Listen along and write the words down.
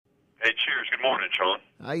Hey, cheers. Good morning, Sean.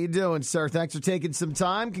 How you doing, sir? Thanks for taking some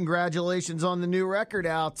time. Congratulations on the new record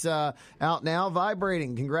out now,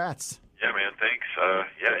 Vibrating. Congrats. Yeah, man. Thanks.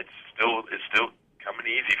 It's still coming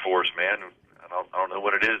easy for us, man. I don't know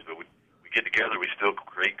what it is, but we get together, we still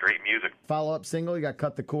create great music. Follow-up single, you got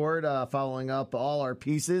Cut the Cord, following up all our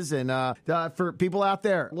pieces. And for people out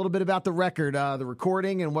there, a little bit about the record, the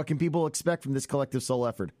recording, and what can people expect from this collective soul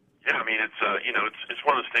effort? Yeah, I mean, it's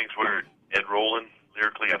one of those things where Ed Roland,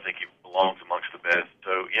 lyrically, I think he belongs amongst the best.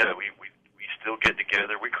 So, yeah, we still get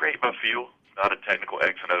together. We create by feel. It's not a technical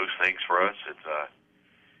X and O's things for us.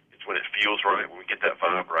 It's when it feels right, when we get that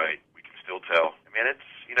vibe right, we can still tell. I mean,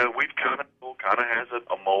 we've kind of has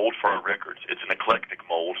a mold for our records. It's an eclectic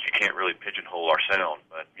mold. You can't really pigeonhole our sound,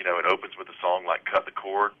 but it opens with a song like "Cut the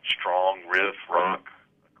Cord," strong riff, rock,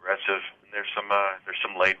 aggressive. And there's some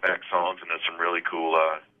laid back songs, and there's some really cool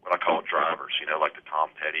what I call drivers. Like the Tom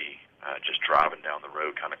Petty, just driving down the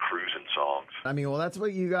road, kind of cruising songs. I mean, well, that's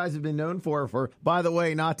what you guys have been known for. By the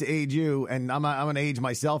way, not to age you, and I'm going to age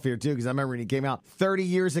myself here too, because I remember when you came out, 30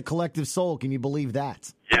 years of Collective Soul. Can you believe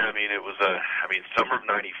that? Yeah, I mean, it was summer of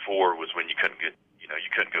 '94 was when you couldn't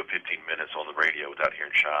go 15 minutes on the radio without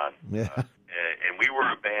hearing Shine. Yeah. And we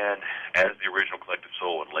were a band as the original Collective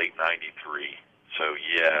Soul in late '93. So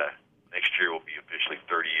yeah, next year will be officially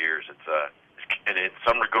 30 years. And in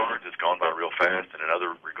some regards, it's gone by real fast, and in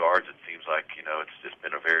other regards, it seems like it's just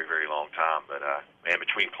been a very, very long time. But man,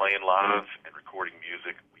 between playing live and recording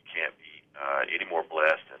music, we can't be any more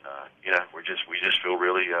blessed. And we just feel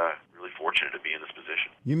really fortunate to be in this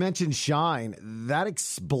position. You mentioned Shine. That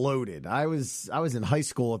exploded. I was in high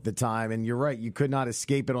school at the time, and you're right. You could not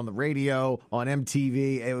escape it on the radio, on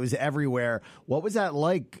MTV. It was everywhere. What was that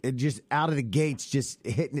like? It just out of the gates, just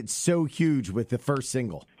hitting it so huge with the first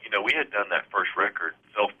single. We had done that first record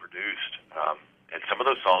self-produced, and some of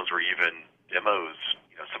those songs were even demos.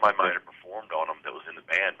 Somebody might have performed on them that was in the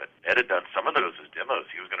band, but Ed had done some of those as demos.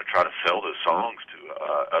 He was going to try to sell those songs to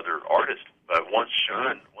other artists. But once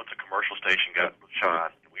a commercial station got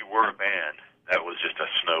Shine, and we were a band, that was just a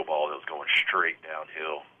snowball that was going straight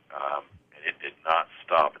downhill. And it did not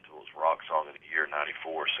stop until it was rock song of the year,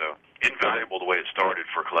 '94. So invaluable the way it started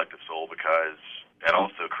for Collective Soul, because that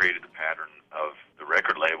also created the pattern of the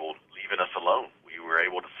record label leaving us alone. We were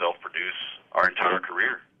able to self-produce our entire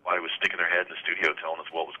career. Nobody was sticking their head in the studio telling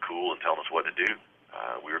us what was cool and telling us what to do.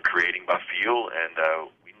 We were creating by feel, and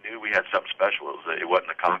we knew we had something special. It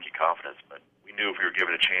wasn't a cocky confidence, but we knew if we were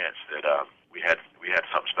given a chance that we had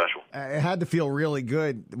something special. It had to feel really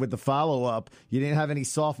good with the follow-up. You didn't have any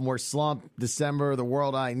sophomore slump. December, The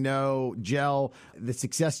World I Know, Gel, the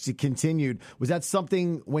success continued. Was that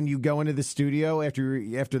something when you go into the studio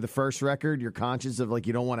after the first record, you're conscious of, like,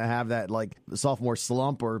 you don't want to have that, like, sophomore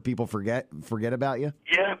slump or people forget about you?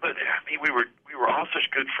 Yeah, but I mean, we were all such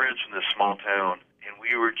good friends from this small town, and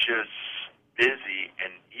we were just busy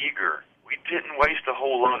and eager. We didn't waste a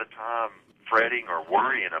whole lot of time fretting or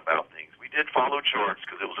worrying about things. We did follow charts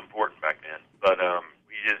because it was important back then, but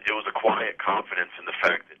it was a quiet confidence in the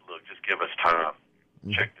fact that, look, just give us time.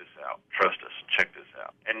 Check this out. Trust us. Check this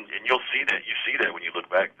out. And you'll see that. You see that when you look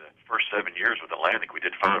back the first 7 years with Atlantic. We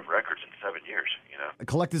did 5 records in 7 years,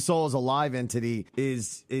 Collective Soul as a live entity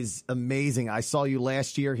is amazing. I saw you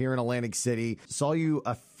last year here in Atlantic City. Saw you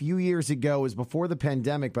a few years ago. It was before the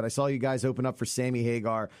pandemic, but I saw you guys open up for Sammy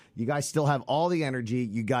Hagar. You guys still have all the energy.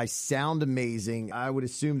 You guys sound amazing. I would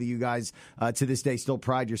assume that you guys, to this day, still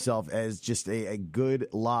pride yourself as just a good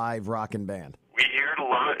live rockin' band. We hear it a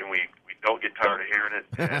lot, and we don't get tired of hearing it.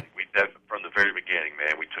 And from the very beginning,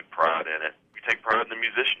 man, we took pride in it. We take pride in the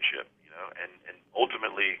musicianship, and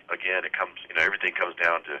ultimately, again, it comes, everything comes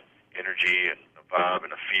down to energy and a vibe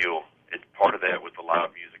and a feel. Part of that with the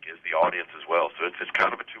live music is the audience as well. So it's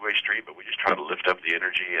kind of a two-way street, but we just try to lift up the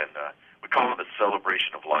energy, and we call it a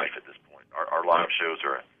celebration of life at this point. Our live shows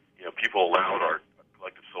are, people allowed our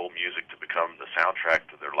Collective Soul music to become the soundtrack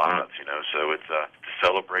to their lives, So it's a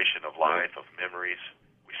celebration of life, of memories.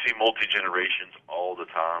 We see multi-generations all the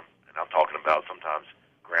time, and I'm talking about sometimes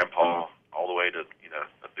grandpa all the way to,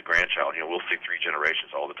 the grandchild. We'll see 3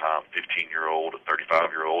 generations all the time, 15-year-old, a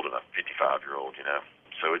 35-year-old, and a 55-year-old,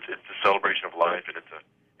 So it's a celebration of life, and it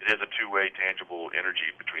is a two-way, tangible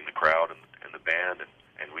energy between the crowd and the band,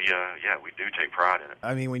 and we do take pride in it.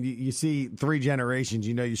 I mean, when you see 3 generations,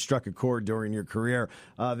 you struck a chord during your career.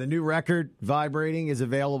 The new record, Vibrating, is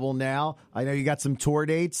available now. I know you got some tour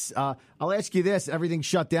dates. I'll ask you this. Everything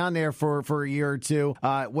shut down there for a year or two.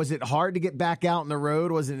 Was it hard to get back out on the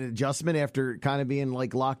road? Was it an adjustment after kind of being,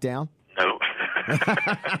 like, locked down? No.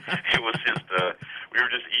 It was just, we were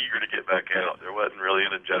just eager to get back out. There wasn't really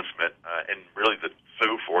an adjustment. And really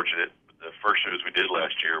so fortunate, the first shows we did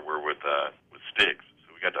last year were with Styx.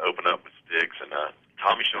 So we got to open up with Styx, and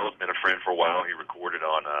Tommy Shaw's been a friend for a while. He recorded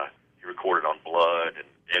on Blood, and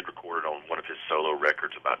Ed recorded on one of his solo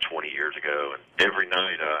records about 20 years ago. And every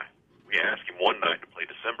night, we asked him one night to play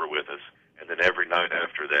December with us, and then every night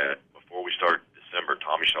after that, before we started December,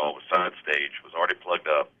 Tommy Shaw was side stage, was already plugged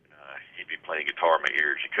up. He'd be playing guitar in my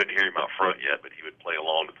ears. You couldn't hear him out front yet, but he would play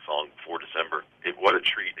along to the song before December. What a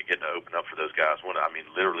treat to get to open up for those guys.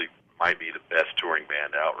 Literally might be the best touring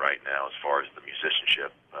band out right now as far as the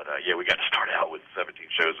musicianship. But, we got to start out with 17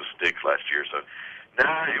 shows with Styx last year. So,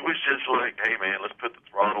 it was just like, hey, man, let's put the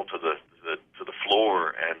throttle to the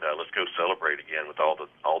floor and let's go celebrate again with all the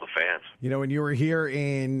fans. When you were here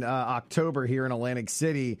in October here in Atlantic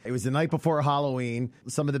City, it was the night before Halloween.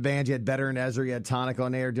 Some of the bands, you had Better and Ezra, you had Tonic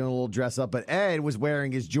on there doing a little dress up, but Ed was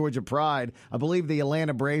wearing his Georgia Pride. I believe the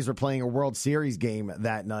Atlanta Braves were playing a World Series game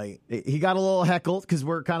that night. He got a little heckled because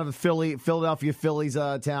we're kind of a Philadelphia Phillies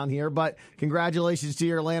town here, but congratulations to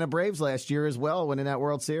your Atlanta Braves last year as well, winning that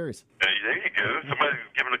World Series. There you go. Somebody's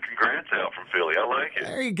giving a congrats out from Philly. I like it.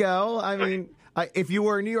 There you go. I mean, if you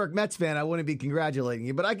were a New York Mets fan, I wouldn't be congratulating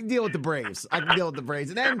you, but I can deal with the Braves. And then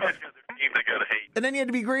everybody's got their team they gotta hate. And then you had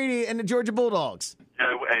to be greedy and the Georgia Bulldogs.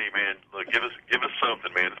 Yeah, hey man, look, give us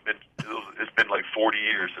something, man. It's been like 40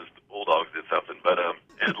 years since the Bulldogs did something, but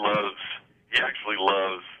he actually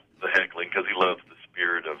loves the heckling because he loves the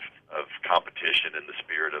spirit of competition and the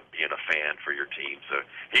spirit of being a fan for your team. So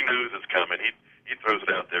he knows it's coming. He throws it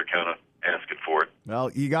out there, kind of asking for it.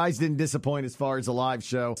 Well, you guys didn't disappoint as far as a live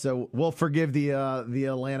show, so we'll forgive the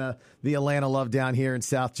Atlanta love down here in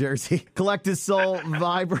South Jersey. Collective Soul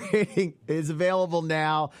Vibrating is available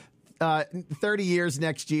now. 30 years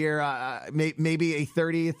next year, maybe a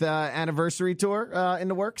 30th anniversary tour in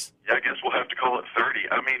the works. Yeah, I guess we'll have to call it 30.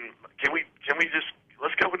 I mean, can we just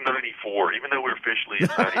let's go with 94, even though we're officially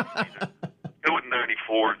at 90. Go with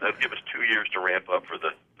 94. That'll give us 2 years to ramp up for the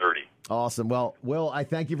 30. Awesome. Well, Will, I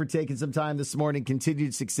thank you for taking some time this morning.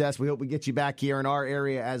 Continued success. We hope we get you back here in our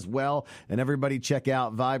area as well. And everybody check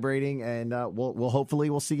out Vibrating, and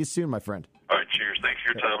we'll see you soon, my friend. All right, cheers. Thanks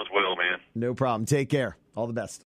for your time as well, man. No problem. Take care. All the best.